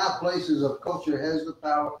dominates the high places of culture has the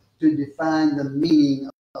power to define the meaning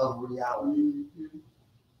of reality.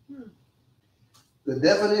 The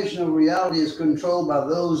definition of reality is controlled by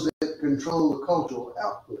those that control the cultural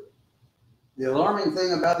output. The alarming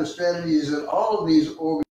thing about the strategy is that all of these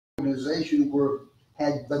organizations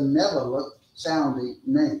had benevolent sounding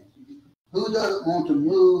names. Who doesn't want to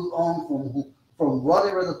move on from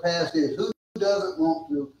whatever the past is? Who doesn't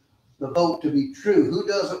want the vote to be true? Who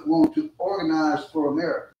doesn't want to organize for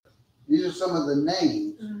America? These are some of the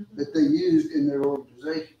names that they used in their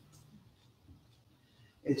organization.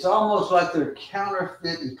 It's almost like they're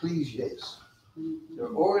counterfeit ecclesias. They're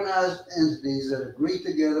organized entities that agree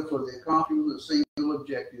together for the accomplishment of single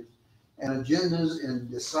objectives and agendas in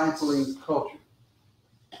discipling culture.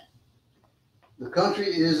 The country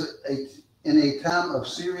is in a time of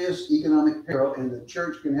serious economic peril, and the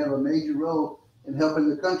church can have a major role in helping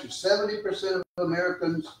the country. 70% of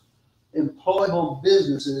Americans' employable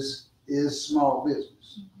businesses is small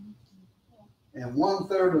business. And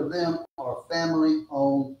 1/3 of them are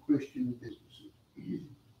family-owned Christian businesses.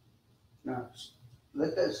 Now,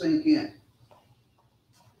 let that sink in.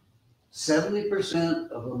 70%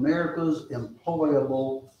 of America's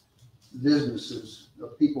employable businesses,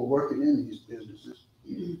 of people working in these businesses,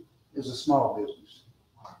 is a small business.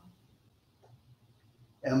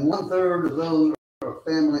 And 1/3 of those are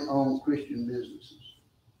family-owned Christian businesses.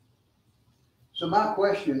 So my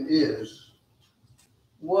question is,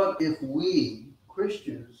 what if we,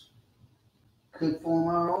 Christians, could form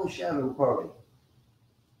our own shadow party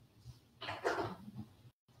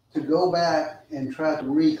to go back and try to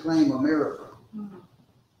reclaim America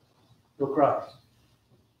for Christ?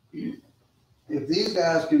 If these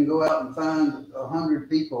guys can go out and find 100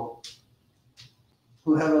 people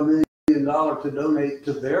who have $1 million to donate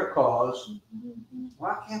to their cause,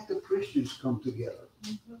 why can't the Christians come together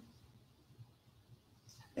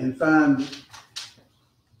and find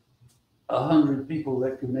 100 people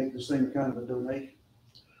that could make the same kind of a donation?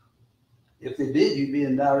 If they did, you'd be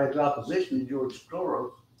in direct opposition to George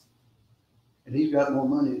Soros, and he's got more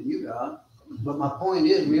money than you got. But my point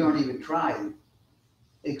is, we aren't even trying,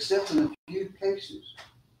 except in a few cases.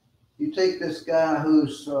 You take this guy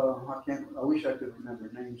who's, I wish I could remember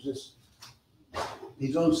names.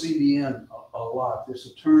 He's on CBN a lot. This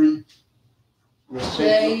attorney.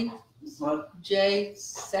 Jay What?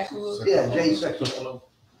 Sekulow. Yeah, Jay Sekulow.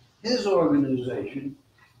 His organization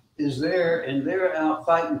is there, and they're out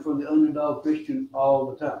fighting for the underdog Christian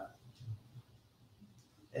all the time.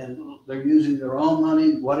 And they're using their own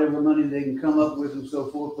money, whatever money they can come up with and so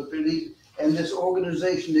forth. But and this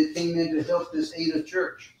organization that came in to help this Ada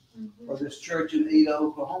church, or this church in Ada,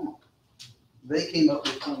 Oklahoma, they came up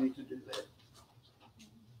with money to do that.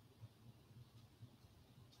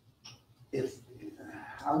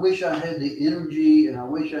 I wish I had the energy, and I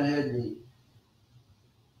wish I had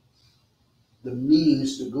the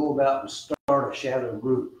means to go about and start a shadow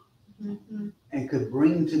group and could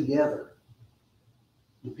bring together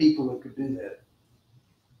the people that could do that,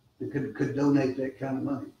 that could donate that kind of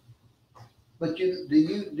money. But do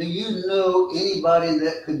you know anybody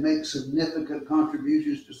that could make significant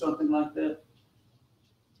contributions to something like that?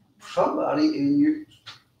 Somebody in your,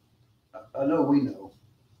 I know we know,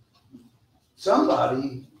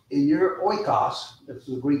 somebody in your oikos, that's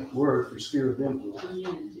the Greek word for sphere of influence.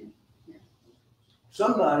 Community.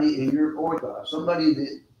 Somebody in your oikos, somebody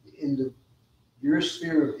that in your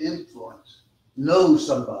sphere of influence knows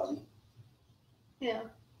somebody. Yeah.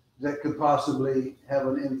 That could possibly have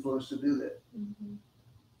an influence to do that. Mhm.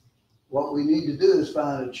 What we need to do is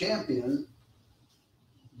find a champion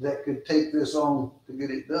that could take this on to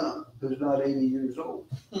get it done, who's not 80 years old.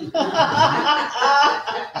 Age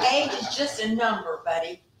is just a number,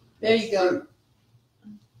 buddy. There you go.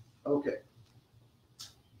 Okay.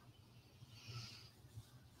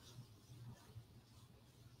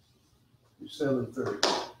 It's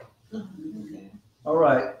 7:30. Okay. All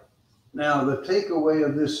right. Now, the takeaway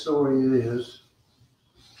of this story is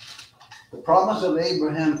the promise of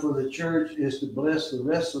Abraham for the church is to bless the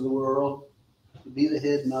rest of the world, to be the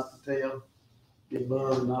head, not the tail, be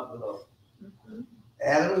above and not below. Mhm.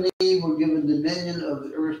 Adam and Eve were given dominion of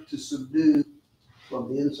the earth to subdue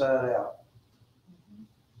from the inside out.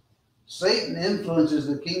 Satan influences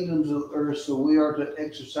the kingdoms of earth, so we are to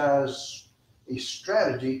exercise a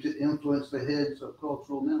strategy to influence the heads of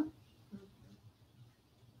cultural men.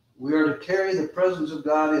 We are to carry the presence of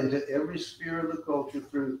God into every sphere of the culture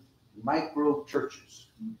through micro churches.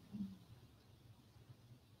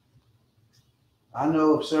 I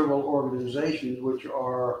know of several organizations which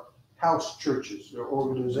are house churches. They're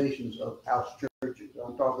organizations of house churches.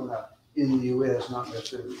 I'm talking about in the U.S., not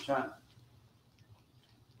necessarily China.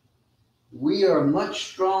 We are much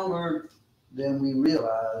stronger than we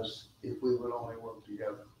realize if we would only work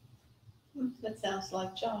together. That sounds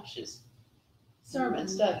like Josh's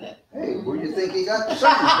sermons, doesn't it? Hey, where do you think he got the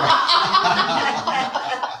sermon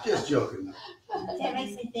from? Just joking. That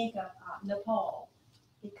makes me think of Nepal,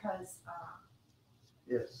 because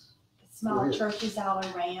Yes. small Go ahead. churches all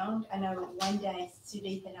around. I know one day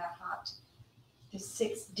Sudip and I hopped to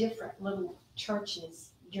 6 different little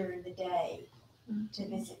churches during the day to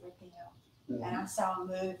visit with them. And I saw a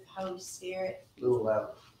move of the Holy Spirit. A little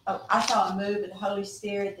louder. Oh, I saw a move of the Holy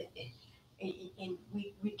Spirit and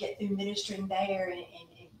we'd get through ministering there and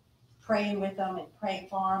praying with them and praying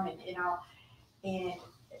for them and all. And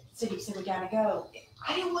Sudip said, we gotta go.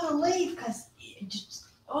 I didn't want to leave because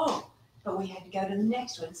but we had to go to the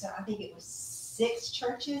next one. So I think it was 6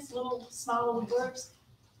 churches, small little groups,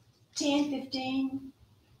 10, 15,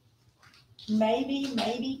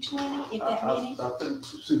 maybe 20, if that many. I think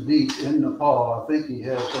Sudeep in Nepal, I think he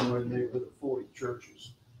has somewhere in the neighborhood of 40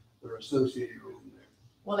 churches that are associated with him there.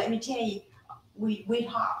 Well, let me tell you, we'd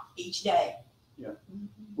hop each day.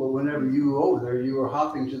 Well, whenever you were over there, you were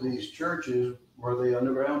hopping to these churches. Were they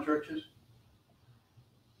underground churches?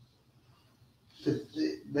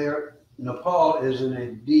 Nepal is in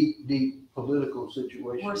a deep political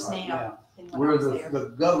situation Worse right now than when I where was there. the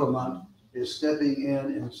government is stepping in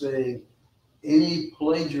and saying any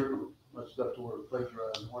let's start the word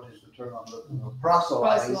plagiarism, what is the term I'm looking for?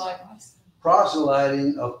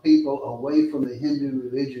 Proselyting of people away from the Hindu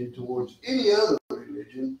religion towards any other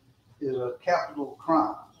religion is a capital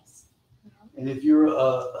crime. Yes. And if you're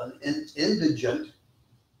an indigent,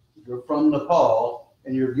 if you're from Nepal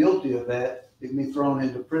and you're guilty of that, you can be thrown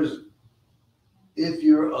into prison. If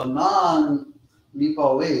you're a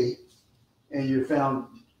non-Nepali and you're found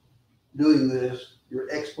doing this, you're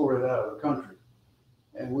exported out of the country.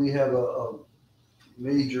 And we have a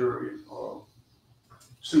major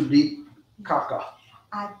Sudeep Kaka.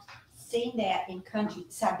 I've seen that in country.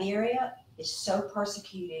 Siberia is so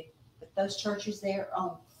persecuted, but those churches there are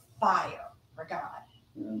on fire for God.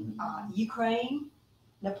 Ukraine,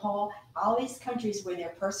 Nepal, all these countries where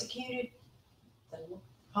they're persecuted, the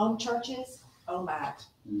home churches, oh my.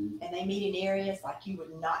 And they meet in areas like you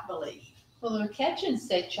would not believe. Well, the McKetchins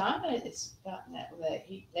say China has gotten that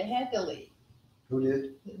way. They had to leave. Who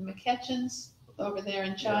did? The McKetchins over there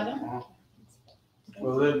in China.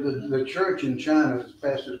 Well, the church in China is the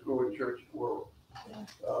fastest growing church in the world.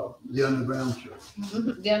 The underground church.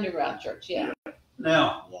 The underground church, yeah.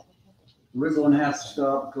 Now, Yeah. we're going to have to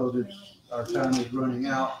stop because our time is running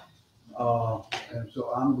out. And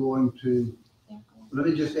so I'm going to, let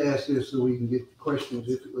me just ask this so we can get questions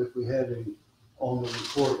if we have any on the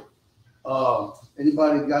recording.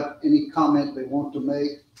 Anybody got any comment they want to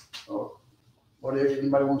make or whatever?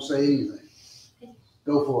 Anybody want to say anything?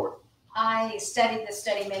 Go for it. I studied this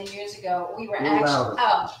study many years ago. We were Little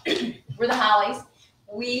actually, we're the Hollies.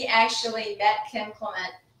 We actually met Kim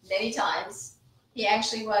Clement many times. He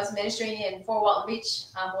actually was ministering in Fort Walton Beach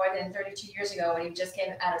more than 32 years ago when he just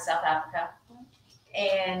came out of South Africa.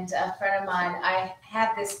 And a friend of mine, I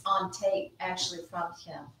have this on tape actually from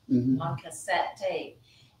him, Mhm. on cassette tape.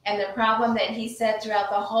 And the problem that he said throughout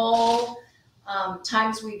the whole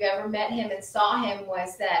times we've ever met him and saw him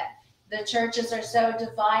was that the churches are so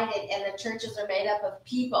divided and the churches are made up of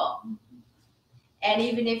people. And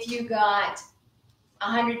even if you got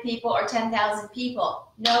 100 people or 10,000 people,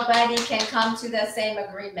 nobody can come to the same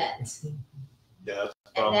agreement. Yeah, that's the And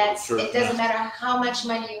problem with that's, church it doesn't now. matter how much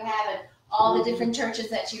money you have and all the different churches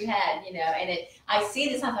that you had, you know, and I see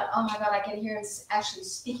this, I thought, oh my God, I can hear him actually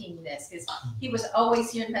speaking this, because he was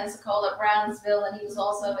always here in Pensacola, Brownsville, and he was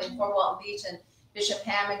also in Fort Walton Beach and Bishop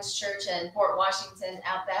Hammond's church and Port Washington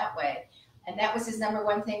out that way. And that was his number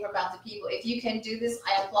one thing about the people. If you can do this,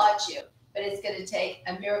 I applaud you, but it's gonna take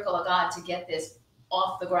a miracle of God to get this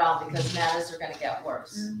off the ground, because matters are gonna get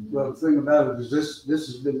worse. Well, the thing about it is this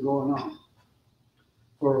has been going on.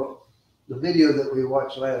 For the video that we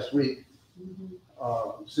watched last week,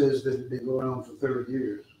 says that it's been going on for 30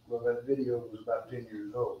 years. Well, that video was about 10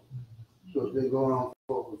 years old. So it's been going on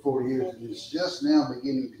for over 40 years, and it's just now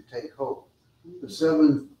beginning to take hold. The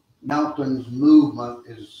Seven Mountains movement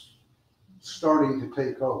is starting to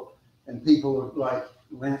take hold, and people are like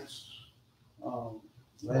Lance,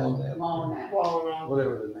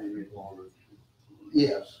 whatever the name is.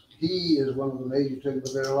 Yes, he is one of the major things,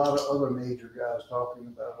 but there are a lot of other major guys talking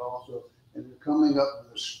about it also, and they're coming up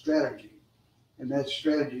with a strategy. And that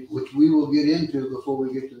strategy, which we will get into before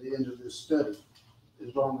we get to the end of this study,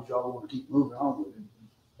 as long as y'all want to keep moving on with it.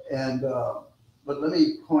 And, but let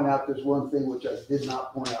me point out this one thing which I did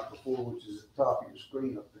not point out before, which is at the top of your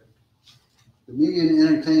screen up there. The media and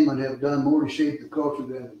entertainment have done more to shape the culture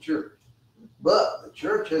than the church. But the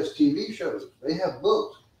church has TV shows, they have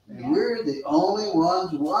books, and we're the only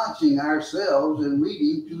ones watching ourselves and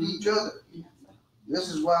reading to each other. This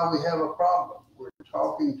is why we have a problem. We're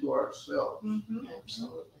talking to ourselves.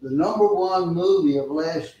 Absolutely. The number one movie of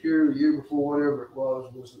last year, the year before, whatever it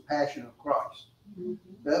was The Passion of Christ.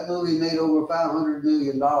 That movie made over $500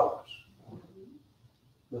 million. But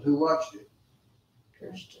who watched it?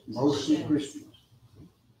 Christians. Mostly Christians.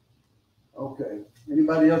 Okay.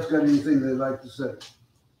 Anybody else got anything they'd like to say?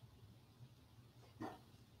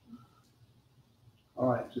 All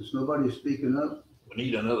right, since nobody's speaking up, We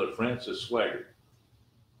need another Francis Swaggart.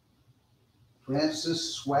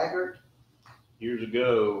 Francis Swaggart. Years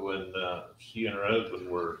ago, when she and her husband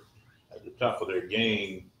were at the top of their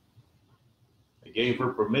game, they gave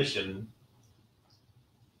her permission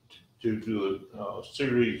to do a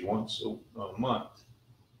series once a month.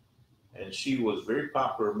 And she was very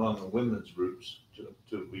popular among the women's groups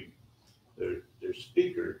to be their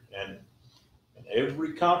speaker. And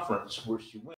every conference where she went,